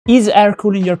Is air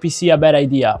cooling your PC a bad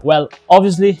idea? Well,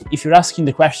 obviously, if you're asking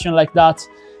the question like that,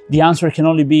 the answer can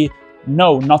only be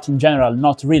no, not in general,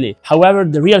 not really. However,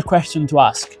 the real question to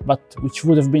ask, but which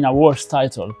would have been a worse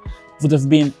title, would have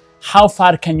been how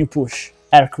far can you push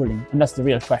air cooling? And that's the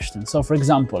real question. So for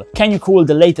example, can you cool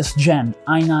the latest gen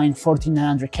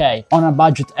i9-14900K on a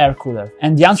budget air cooler?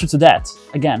 And the answer to that,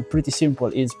 again, pretty simple,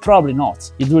 is probably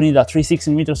not. You do need a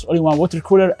 360mm all-in-one water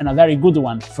cooler and a very good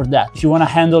one for that, if you want to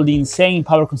handle the insane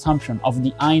power consumption of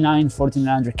the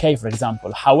i9-14900K, for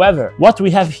example. However, what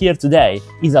we have here today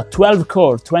is a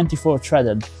 12-core,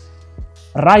 24-threaded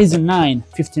Ryzen 9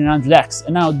 5900X,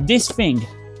 and now this thing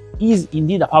is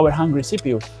indeed a power-hungry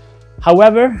CPU.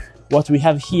 However, what we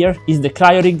have here is the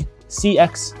Cryorig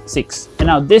CX6. And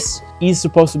now this is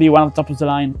supposed to be one of the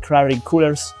top-of-the-line Cryorig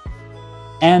coolers,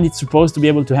 and it's supposed to be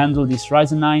able to handle this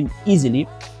Ryzen 9 easily,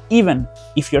 even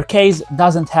if your case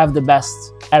doesn't have the best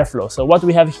airflow. So what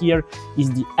we have here is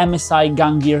the MSI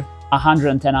Gungear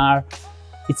 110R.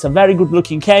 It's a very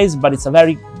good-looking case, but it's a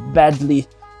very badly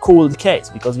cooled case,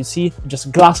 because you see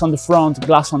just glass on the front,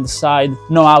 glass on the side,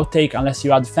 no outtake unless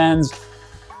you add fans.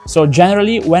 So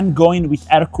generally, when going with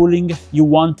air cooling, you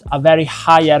want a very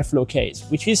high airflow case,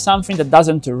 which is something that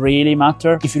doesn't really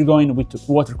matter if you're going with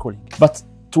water cooling. But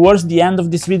towards the end of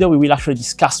this video, we will actually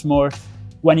discuss more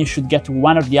when you should get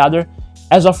one or the other.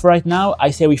 As of right now,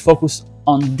 I say we focus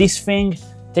on this thing,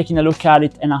 taking a look at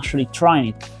it and actually trying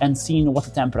it and seeing what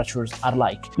the temperatures are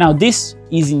like. Now, this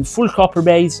is in full copper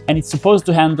base, and it's supposed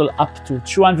to handle up to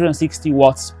 260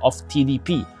 watts of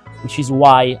TDP, which is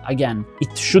why, again,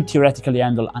 it should theoretically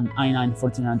handle an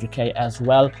i9-14900K as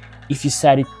well, if you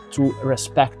set it to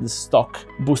respect the stock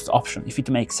boost option, if it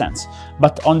makes sense.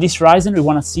 But on this Ryzen, we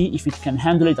want to see if it can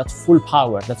handle it at full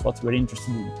power. That's what we're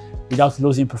interested in, without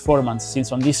losing performance,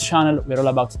 since on this channel, we're all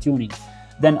about tuning.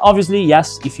 Then obviously,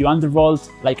 yes, if you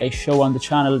undervolt, like I show on the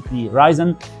channel, the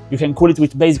Ryzen, you can cool it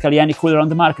with basically any cooler on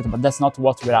the market, but that's not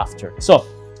what we're after. So,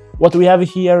 what we have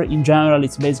here, in general,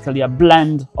 it's basically a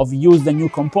blend of used and new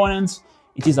components.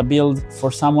 It is a build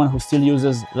for someone who still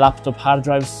uses laptop hard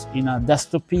drives in a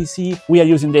desktop PC. We are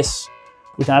using this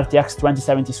with an RTX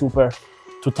 2070 Super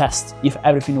to test if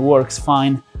everything works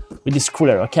fine with this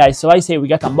cooler, okay? So I say we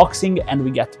get unboxing and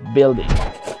we get building.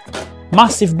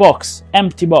 Massive box,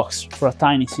 empty box for a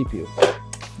tiny CPU.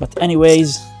 But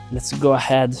anyways, let's go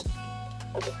ahead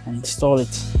and install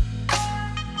it.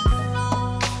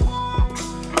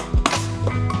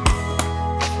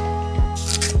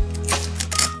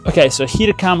 Okay, so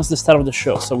here comes the start of the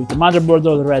show. So with the motherboard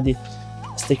already,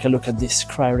 let's take a look at this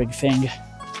Cryorig thing.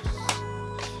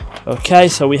 Okay,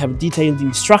 so we have detailed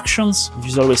instructions, which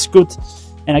is always good.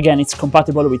 And again, it's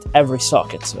compatible with every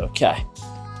socket, so okay.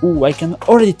 Ooh, I can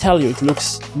already tell you it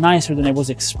looks nicer than I was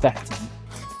expecting.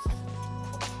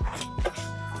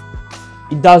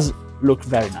 It does look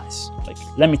very nice. Like,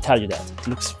 let me tell you that, it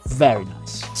looks very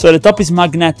nice. So the top is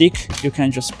magnetic, you can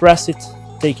just press it,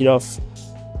 take it off.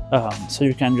 So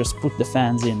you can just put the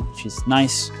fans in, which is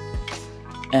nice.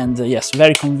 And yes,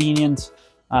 very convenient.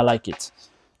 I like it.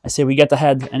 I say we get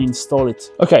ahead and install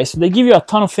it. Okay, so they give you a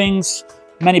ton of things,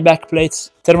 many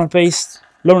backplates, thermal paste,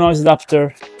 low noise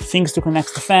adapter, things to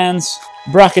connect the fans,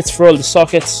 brackets for all the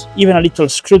sockets, even a little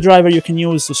screwdriver you can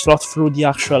use to slot through the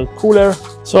actual cooler.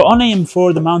 So on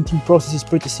AM4, the mounting process is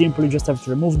pretty simple. You just have to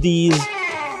remove these.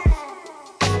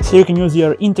 So you can use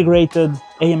your integrated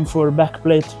AM4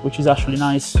 backplate, which is actually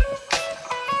nice.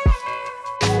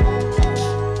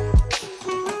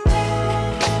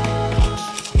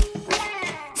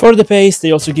 For the paste,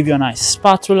 they also give you a nice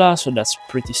spatula, so that's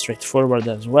pretty straightforward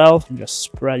as well. You just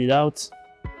spread it out.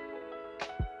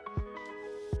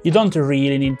 You don't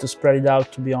really need to spread it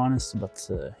out, to be honest, but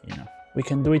you know, we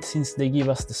can do it since they give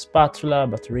us the spatula,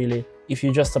 but really, if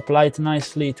you just apply it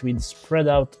nicely, it will spread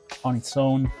out on its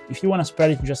own. If you want to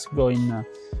spread it, just go in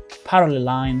parallel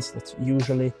lines. That's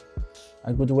usually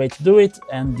a good way to do it,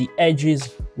 and the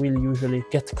edges will usually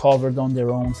get covered on their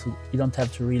own, so you don't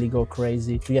have to really go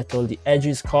crazy to get all the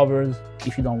edges covered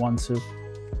if you don't want to.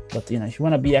 But you know, if you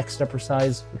want to be extra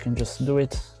precise, you can just do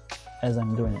it as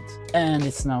I'm doing it. And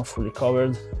it's now fully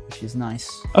covered, which is nice.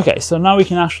 Okay, so now we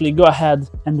can actually go ahead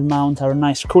and mount our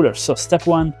nice cooler. So step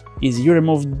one is you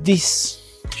remove this,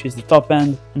 which is the top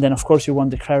end, and then of course you want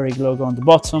the Cryorig logo on the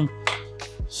bottom.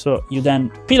 So you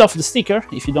then peel off the sticker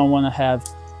if you don't want to have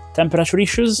temperature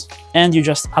issues, and you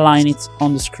just align it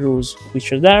on the screws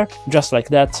which are there, just like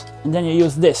that. And then you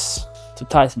use this to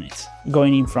tighten it,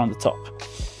 going in from the top.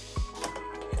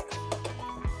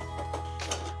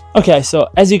 Okay, so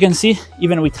as you can see,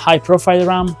 even with high profile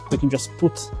RAM, we can just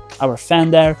put our fan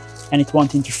there and it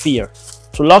won't interfere.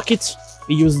 To lock it,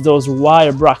 we use those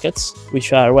wire brackets,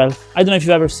 which are, well, I don't know if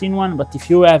you've ever seen one, but if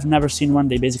you have never seen one,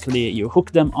 they basically, you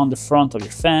hook them on the front of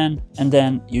your fan, and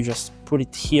then you just put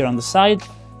it here on the side,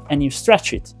 and you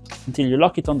stretch it until you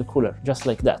lock it on the cooler, just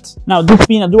like that. Now, this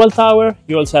being a dual tower,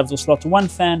 you also have to slot one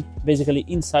fan basically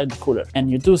inside the cooler,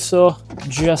 and you do so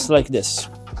just like this.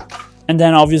 And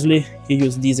then obviously you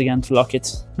use these again to lock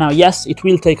it. Now, yes, it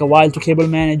will take a while to cable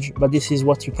manage, but this is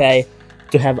what you pay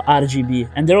to have RGB,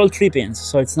 and they're all 3 pins,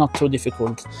 so it's not too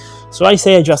difficult. So I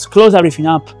say I just close everything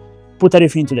up, put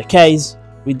everything into the case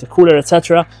with the cooler,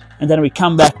 etc., and then we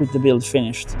come back with the build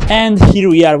finished. And here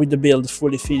we are with the build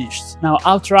fully finished. Now,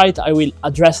 outright, I will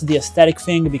address the aesthetic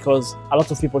thing, because a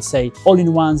lot of people say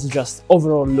all-in-ones just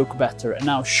overall look better. And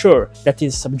now, sure, that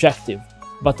is subjective,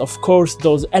 but of course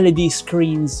those LED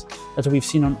screens that we've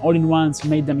seen on all-in-ones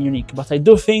made them unique. But I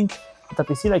do think that a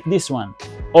PC like this one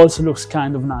also looks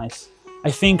kind of nice. I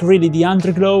think really the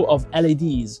underglow of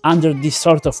LEDs under this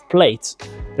sort of plate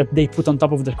that they put on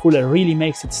top of the cooler really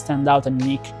makes it stand out and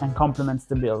unique and complements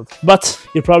the build. But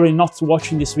you're probably not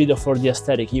watching this video for the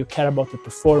aesthetic, you care about the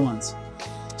performance.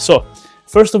 So,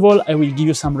 first of all, I will give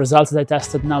you some results that I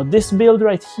tested. Now, this build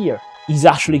right here is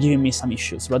actually giving me some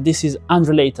issues, but this is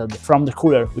unrelated from the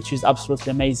cooler, which is absolutely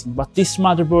amazing. But this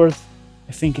motherboard,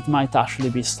 I think it might actually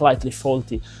be slightly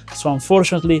faulty. So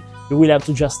unfortunately, you will have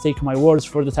to just take my words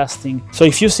for the testing. So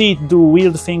if you see it do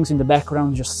weird things in the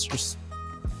background, just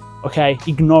okay,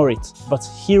 ignore it. But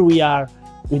here we are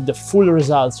with the full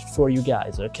results for you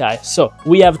guys, okay? So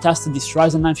we have tested this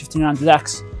Ryzen 9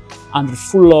 5900X under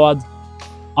full load,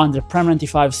 under Prem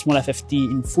 95 small FFT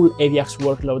in full AVX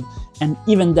workload, and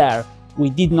even there, we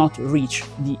did not reach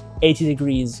the 80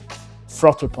 degrees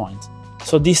throttle point.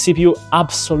 So this CPU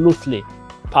absolutely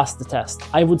passed the test.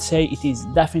 I would say it is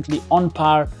definitely on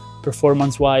par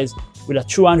performance-wise with a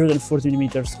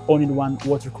 240mm all-in-one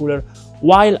water cooler,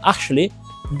 while actually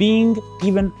being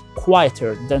even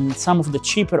quieter than some of the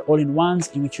cheaper all-in-ones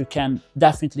in which you can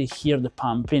definitely hear the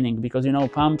pump spinning, because you know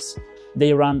pumps,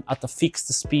 they run at a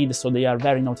fixed speed, so they are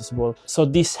very noticeable. So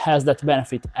this has that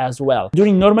benefit as well.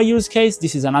 During normal use case,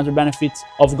 this is another benefit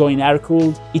of going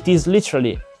air-cooled. It is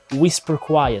literally whisper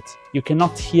quiet. You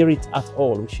cannot hear it at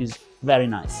all, which is very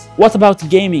nice. What about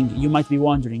gaming, you might be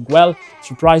wondering? Well,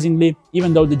 surprisingly,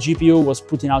 even though the GPU was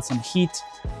putting out some heat,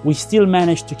 we still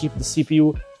managed to keep the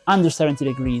CPU under 70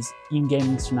 degrees in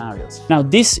gaming scenarios. Now,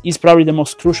 this is probably the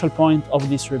most crucial point of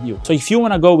this review. So if you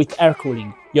want to go with air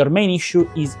cooling, your main issue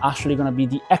is actually going to be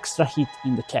the extra heat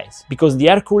in the case, because the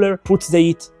air cooler puts the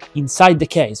heat inside the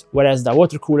case, whereas the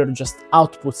water cooler just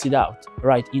outputs it out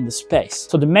right in the space.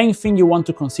 So the main thing you want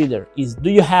to consider is, do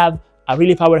you have a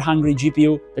really power-hungry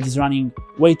GPU that is running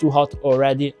way too hot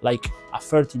already, like a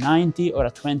 3090 or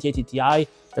a 2080 Ti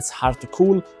that's hard to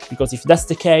cool? Because if that's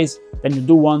the case, then you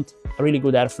do want a really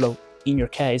good airflow in your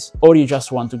case, or you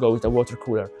just want to go with a water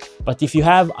cooler. But if you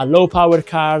have a low power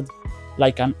card,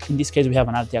 like in this case we have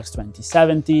an RTX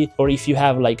 2070, or if you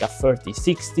have like a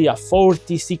 3060, a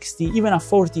 4060, even a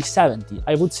 4070,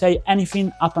 I would say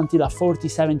anything up until a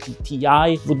 4070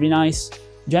 Ti would be nice.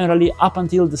 Generally up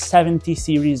until the 70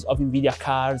 series of NVIDIA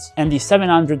cards and the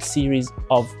 700 series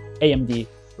of AMD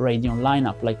Radeon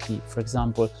lineup, like the, for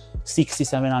example,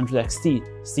 6700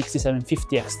 XT,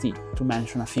 6750 XT, to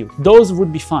mention a few. Those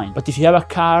would be fine, but if you have a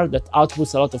card that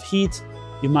outputs a lot of heat,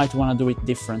 you might want to do it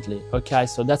differently, okay?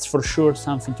 So that's for sure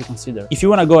something to consider. If you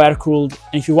want to go air-cooled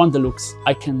and if you want the looks,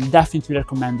 I can definitely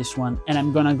recommend this one, and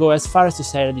I'm gonna go as far as to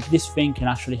say that this thing can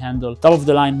actually handle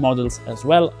top-of-the-line models as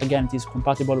well. Again, it is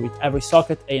compatible with every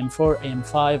socket, AM4,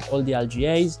 AM5, all the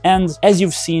LGAs, and as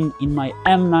you've seen in my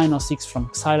M906 from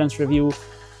Xilence review,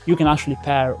 you can actually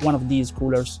pair one of these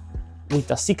coolers with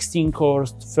a 16-core,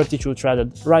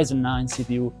 32-threaded Ryzen 9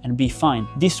 CPU and be fine.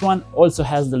 This one also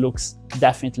has the looks,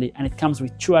 definitely, and it comes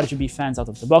with 2 RGB fans out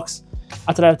of the box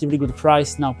at a relatively good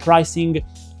price. Now, pricing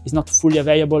is not fully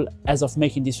available as of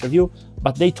making this review,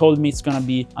 but they told me it's gonna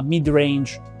be a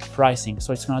mid-range pricing,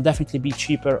 so it's gonna definitely be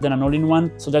cheaper than an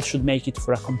all-in-one, so that should make it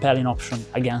for a compelling option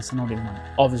against an all-in-one,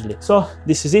 obviously. So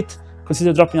this is it.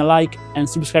 Consider dropping a like and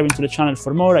subscribing to the channel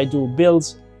for more. I do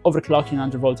builds, overclocking,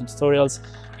 undervolting tutorials,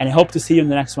 and I hope to see you in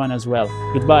the next one as well.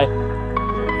 Goodbye.